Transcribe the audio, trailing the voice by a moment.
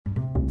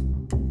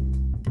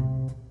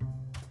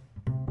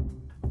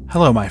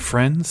Hello, my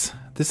friends.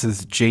 This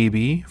is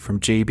JB from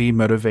JB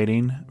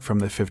Motivating from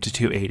the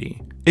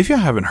 5280. If you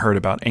haven't heard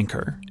about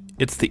Anchor,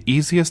 it's the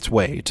easiest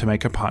way to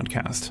make a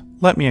podcast.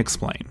 Let me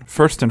explain.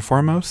 First and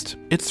foremost,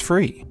 it's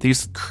free.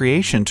 These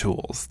creation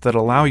tools that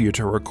allow you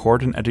to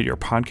record and edit your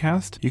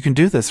podcast, you can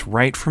do this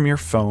right from your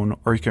phone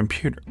or your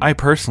computer. I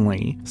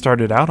personally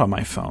started out on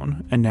my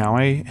phone, and now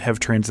I have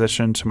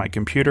transitioned to my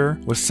computer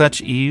with such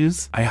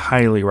ease. I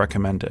highly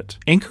recommend it.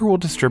 Anchor will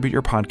distribute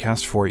your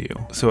podcast for you,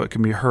 so it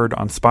can be heard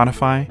on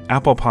Spotify,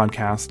 Apple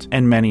Podcasts,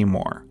 and many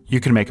more. You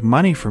can make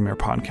money from your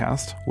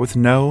podcast with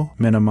no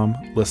minimum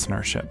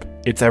listenership.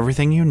 It's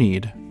everything you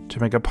need to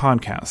make a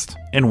podcast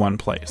in one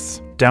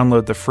place.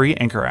 Download the free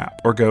Anchor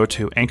app or go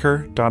to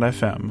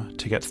anchor.fm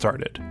to get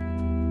started.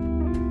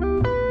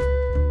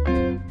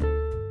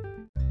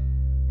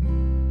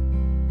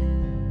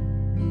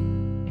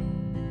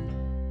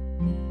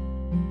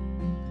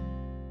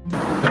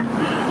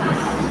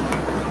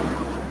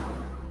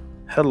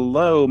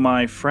 Hello,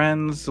 my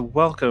friends.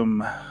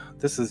 Welcome.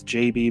 This is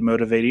JB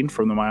Motivating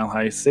from the Mile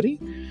High City,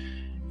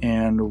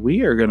 and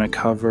we are going to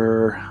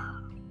cover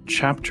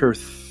Chapter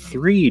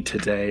 3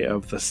 today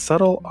of The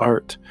Subtle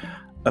Art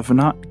of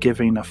Not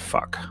Giving a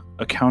Fuck,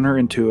 a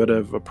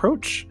counterintuitive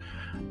approach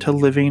to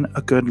living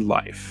a good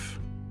life.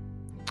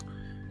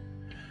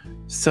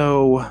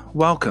 So,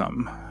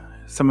 welcome.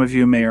 Some of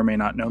you may or may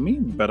not know me,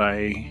 but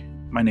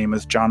my name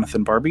is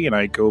Jonathan Barbie, and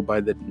I go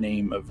by the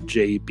name of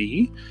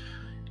JB,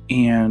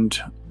 and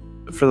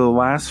for the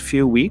last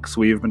few weeks,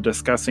 we've been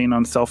discussing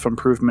on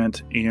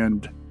self-improvement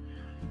and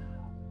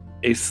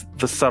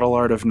the subtle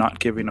art of not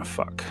giving a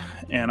fuck.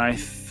 And I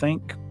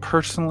think,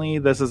 personally,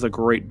 this is a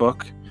great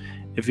book.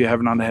 If you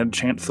have not had a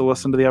chance to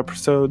listen to the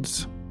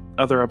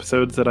other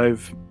episodes that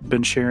I've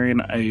been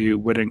sharing, I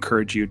would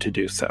encourage you to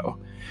do so.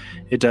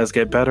 It does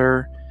get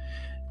better,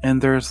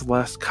 and there's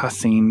less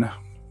cussing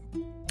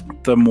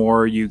the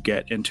more you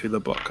get into the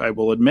book. I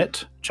will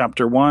admit,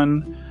 Chapter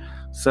 1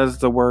 says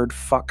the word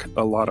fuck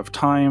a lot of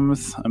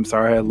times. I'm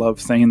sorry, I love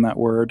saying that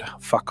word.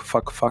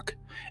 Fuck.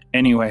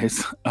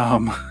 Anyways,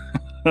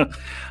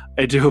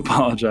 I do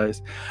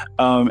apologize.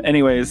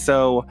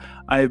 So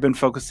I've been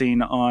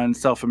focusing on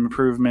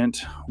self-improvement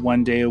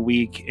 1 day a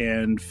week,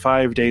 and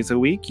 5 days a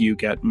week you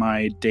get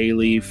my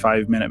daily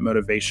 5-minute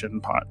motivation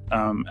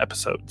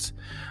episodes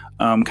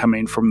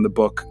coming from the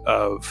book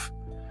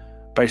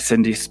by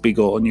Cindy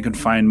Spiegel, and you can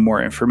find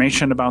more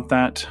information about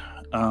that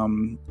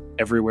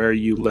everywhere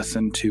you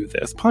listen to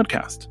this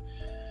podcast.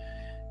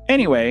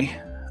 Anyway,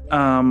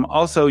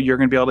 also you're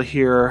going to be able to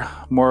hear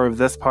more of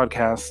this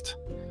podcast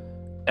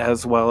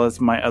as well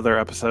as my other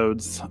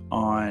episodes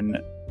on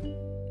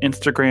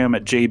Instagram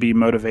at JB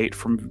Motivate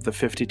from the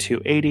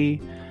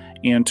 5280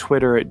 and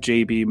Twitter at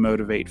JB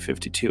Motivate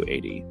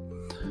 5280.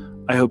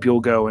 I hope you'll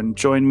go and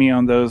join me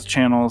on those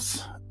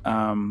channels.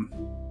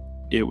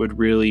 It would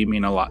really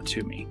mean a lot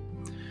to me.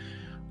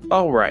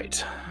 All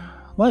right,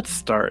 let's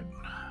start.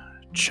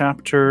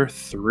 Chapter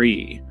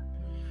 3.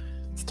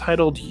 It's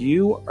titled,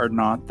 You Are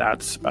Not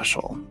That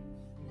Special.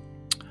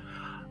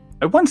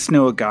 I once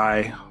knew a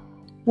guy,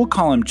 we'll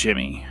call him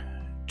Jimmy.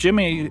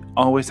 Jimmy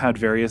always had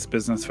various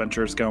business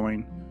ventures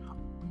going.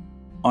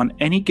 On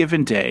any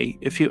given day,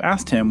 if you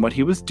asked him what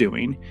he was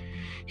doing,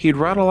 he'd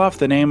rattle off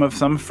the name of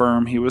some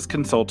firm he was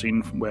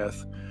consulting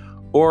with,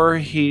 or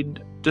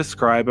he'd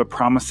describe a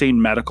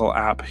promising medical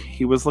app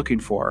he was looking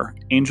for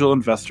angel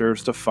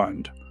investors to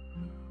fund.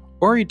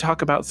 Or he'd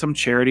talk about some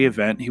charity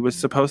event he was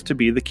supposed to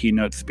be the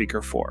keynote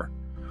speaker for.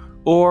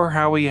 Or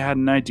how he had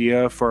an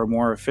idea for a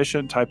more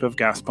efficient type of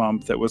gas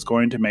pump that was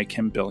going to make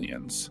him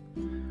billions.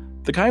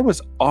 The guy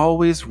was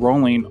always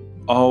rolling,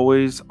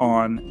 always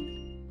on,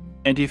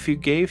 and if you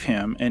gave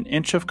him an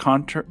inch of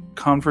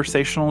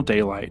conversational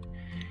daylight,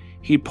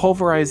 he'd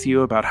pulverize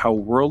you about how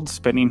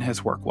world-spinning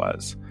his work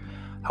was,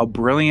 how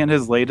brilliant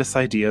his latest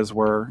ideas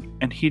were,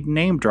 and he'd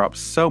name-drop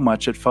so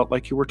much it felt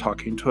like you were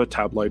talking to a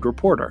tabloid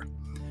reporter.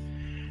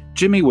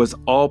 Jimmy was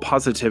all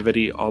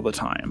positivity all the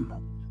time,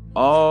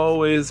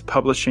 always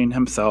publishing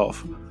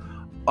himself,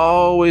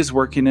 always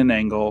working an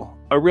angle,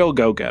 a real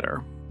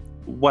go-getter,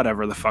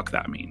 whatever the fuck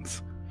that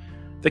means.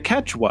 The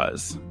catch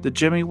was that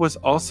Jimmy was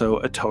also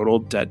a total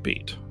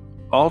deadbeat,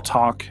 all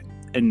talk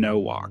and no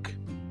walk.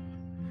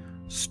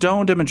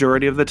 Stoned a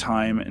majority of the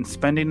time and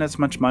spending as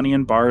much money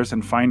in bars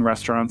and fine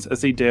restaurants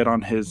as he did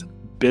on his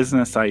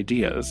business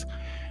ideas,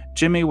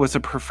 Jimmy was a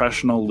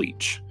professional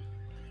leech,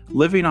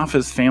 living off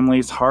his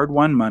family's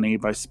hard-won money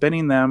by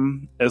spending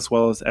them, as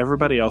well as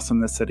everybody else in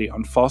the city,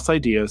 on false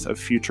ideas of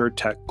future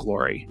tech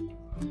glory.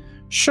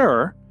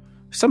 Sure,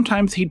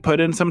 sometimes he'd put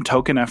in some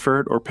token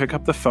effort or pick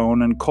up the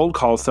phone and cold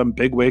call some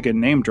bigwig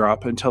and name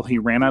drop until he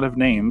ran out of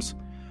names,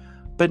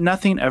 but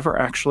nothing ever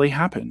actually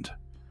happened.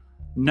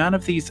 None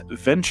of these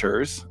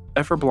ventures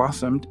ever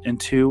blossomed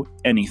into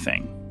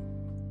anything.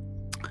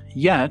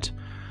 Yet,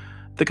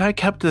 the guy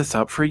kept this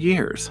up for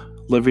years,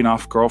 living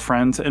off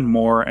girlfriends and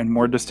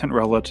more distant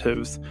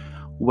relatives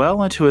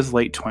well into his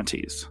late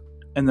 20s.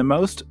 And the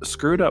most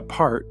screwed up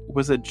part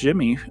was that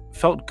Jimmy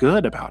felt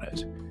good about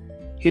it.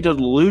 He had a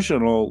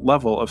delusional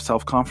level of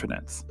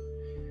self-confidence.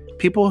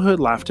 People who had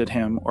laughed at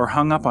him or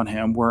hung up on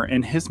him were,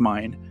 in his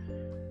mind,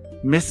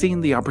 missing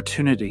the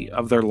opportunity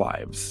of their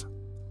lives.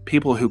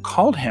 People who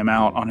called him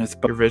out on his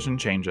vision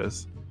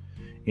changes.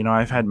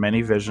 I've had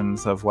many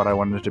visions of what I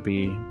wanted to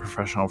be: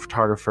 professional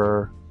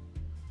photographer,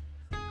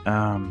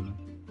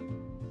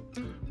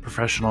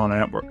 professional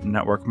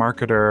network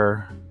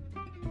marketer,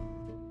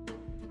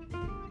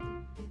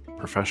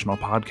 professional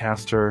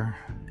podcaster,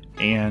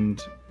 and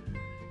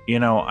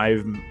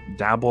I've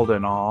dabbled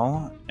in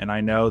all, and I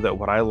know that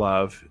what I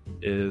love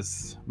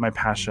is my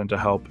passion to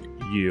help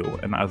you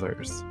and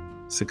others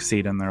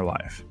succeed in their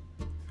life.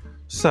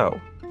 So,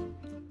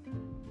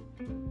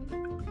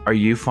 are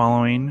you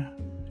following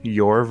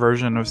your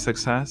version of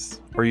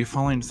success, or are you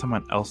following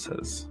someone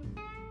else's?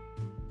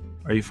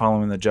 Are you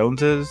following the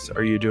Joneses,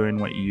 or are you doing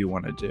what you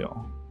want to do?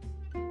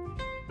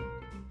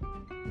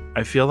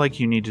 I feel like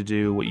you need to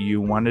do what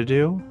you want to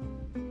do.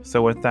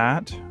 So with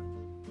that,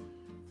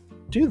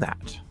 do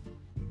that.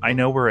 I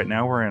know we're in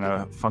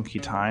a funky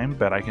time,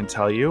 but I can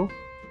tell you,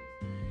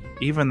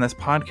 even this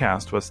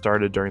podcast was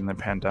started during the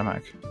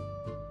pandemic.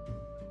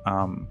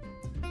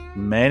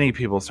 Many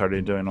people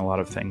started doing a lot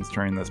of things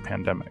during this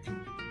pandemic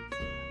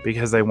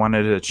because they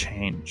wanted to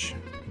change.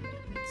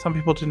 Some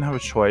people didn't have a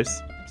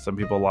choice. Some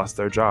people lost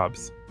their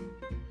jobs.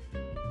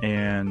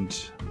 And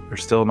they're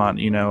still not,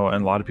 and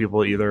a lot of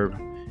people either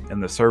in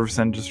the service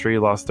industry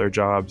lost their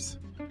jobs,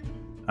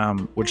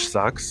 which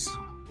sucks,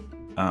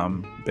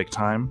 big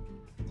time.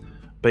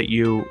 But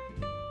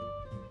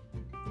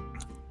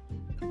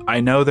I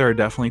know there are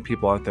definitely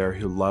people out there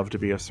who love to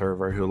be a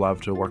server, who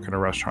love to work in a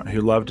restaurant, who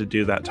love to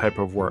do that type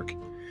of work.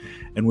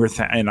 And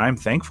and I'm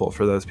thankful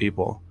for those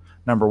people.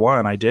 Number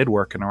one, I did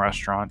work in a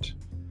restaurant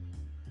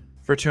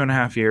for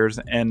 2.5 years,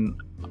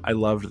 and I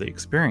loved the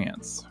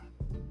experience.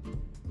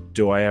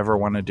 Do I ever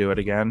want to do it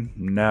again?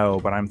 No,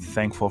 but I'm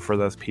thankful for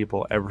those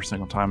people every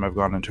single time I've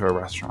gone into a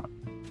restaurant.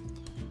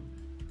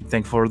 I'm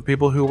thankful for the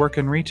people who work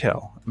in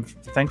retail. I'm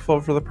thankful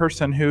for the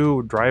person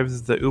who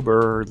drives the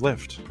Uber or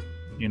Lyft,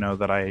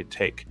 that I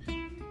take.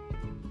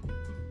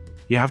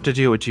 You have to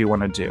do what you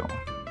want to do.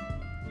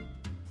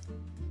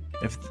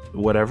 If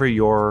whatever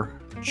your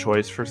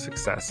choice for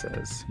success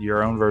is,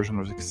 your own version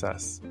of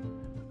success,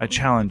 I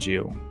challenge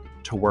you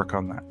to work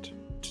on that,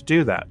 to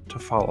do that, to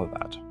follow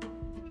that.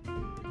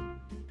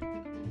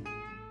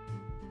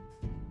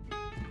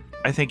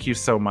 I thank you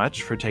so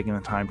much for taking the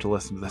time to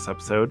listen to this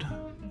episode,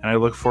 and I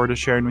look forward to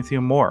sharing with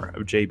you more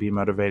of JB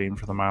Motivating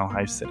for the Mile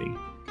High City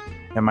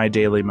and my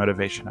daily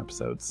motivation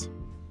episodes.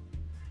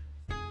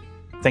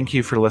 Thank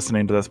you for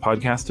listening to this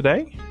podcast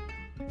today.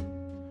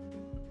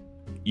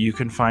 You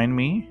can find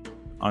me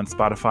on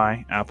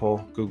Spotify,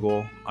 Apple,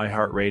 Google,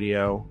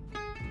 iHeartRadio,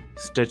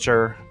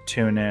 Stitcher,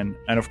 TuneIn,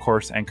 and of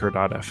course,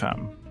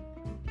 Anchor.fm.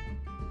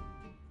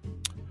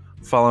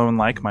 Follow and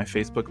like my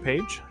Facebook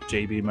page,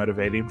 JB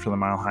Motivating for the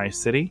Mile High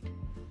City.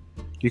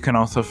 You can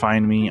also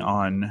find me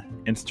on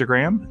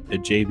Instagram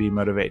at JB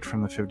Motivate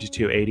from the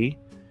 5280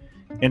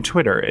 and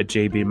Twitter at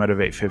JB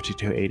Motivate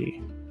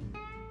 5280.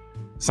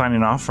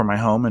 Signing off from my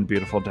home in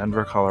beautiful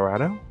Denver,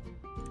 Colorado,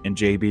 and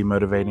JB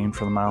Motivating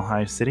for the Mile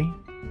High City.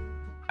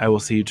 I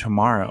will see you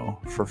tomorrow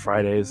for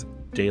Friday's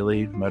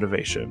daily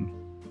motivation.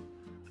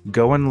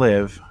 Go and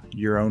live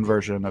your own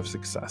version of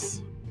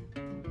success.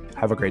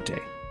 Have a great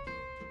day.